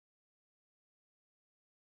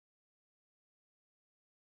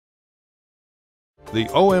The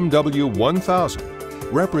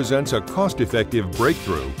OMW1000 represents a cost-effective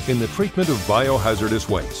breakthrough in the treatment of biohazardous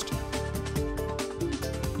waste.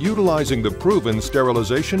 Utilizing the proven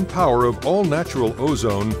sterilization power of all-natural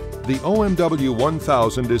ozone, the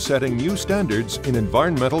OMW1000 is setting new standards in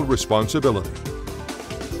environmental responsibility.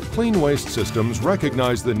 Clean waste systems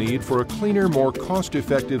recognize the need for a cleaner, more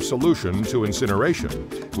cost-effective solution to incineration,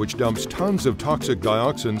 which dumps tons of toxic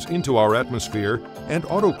dioxins into our atmosphere, and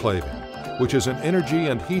autoclaving, which is an energy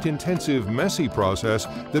and heat-intensive, messy process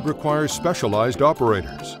that requires specialized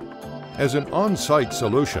operators. As an on-site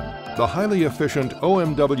solution, the highly efficient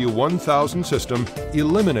OMW1000 system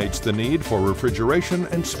eliminates the need for refrigeration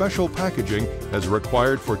and special packaging as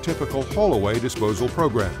required for typical haul-away disposal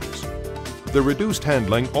programs. The reduced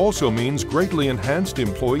handling also means greatly enhanced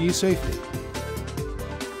employee safety.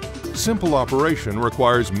 Simple operation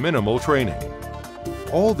requires minimal training.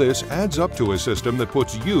 All this adds up to a system that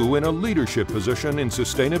puts you in a leadership position in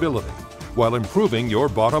sustainability while improving your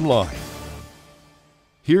bottom line.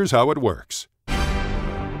 Here's how it works.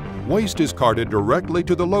 Waste is carted directly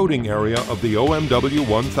to the loading area of the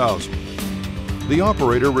OMW1000. The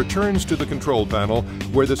operator returns to the control panel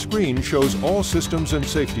where the screen shows all systems and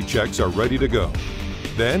safety checks are ready to go.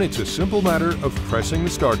 Then it's a simple matter of pressing the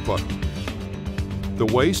start button. The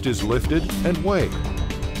waste is lifted and weighed.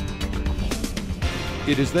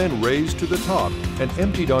 It is then raised to the top and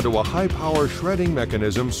emptied onto a high-power shredding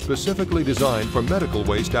mechanism specifically designed for medical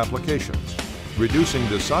waste applications, reducing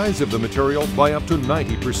the size of the material by up to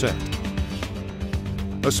 90%.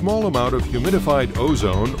 A small amount of humidified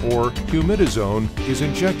ozone, or Medasend, is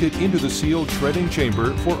injected into the sealed shredding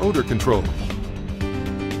chamber for odor control.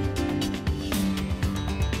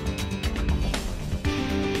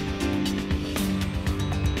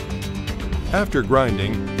 After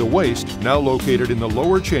grinding, the waste, now located in the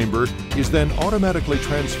lower chamber, is then automatically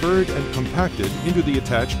transferred and compacted into the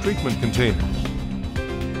attached treatment container.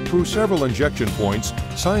 Through several injection points,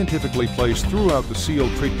 scientifically placed throughout the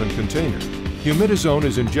sealed treatment container, Medasend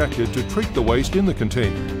is injected to treat the waste in the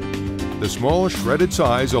container. The small shredded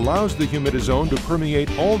size allows the Medasend to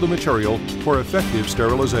permeate all the material for effective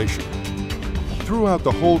sterilization. Throughout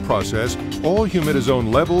the whole process, all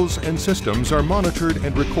Medasend levels and systems are monitored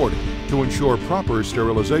and recorded to ensure proper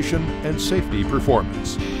sterilization and safety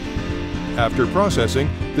performance. After processing,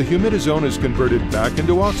 the Medasend is converted back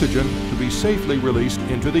into oxygen to be safely released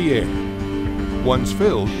into the air. Once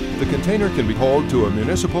filled, the container can be hauled to a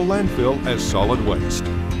municipal landfill as solid waste.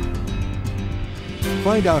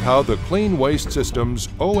 Find out how the Clean Waste Systems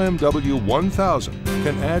OMW1000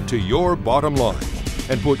 can add to your bottom line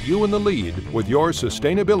and put you in the lead with your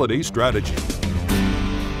sustainability strategy.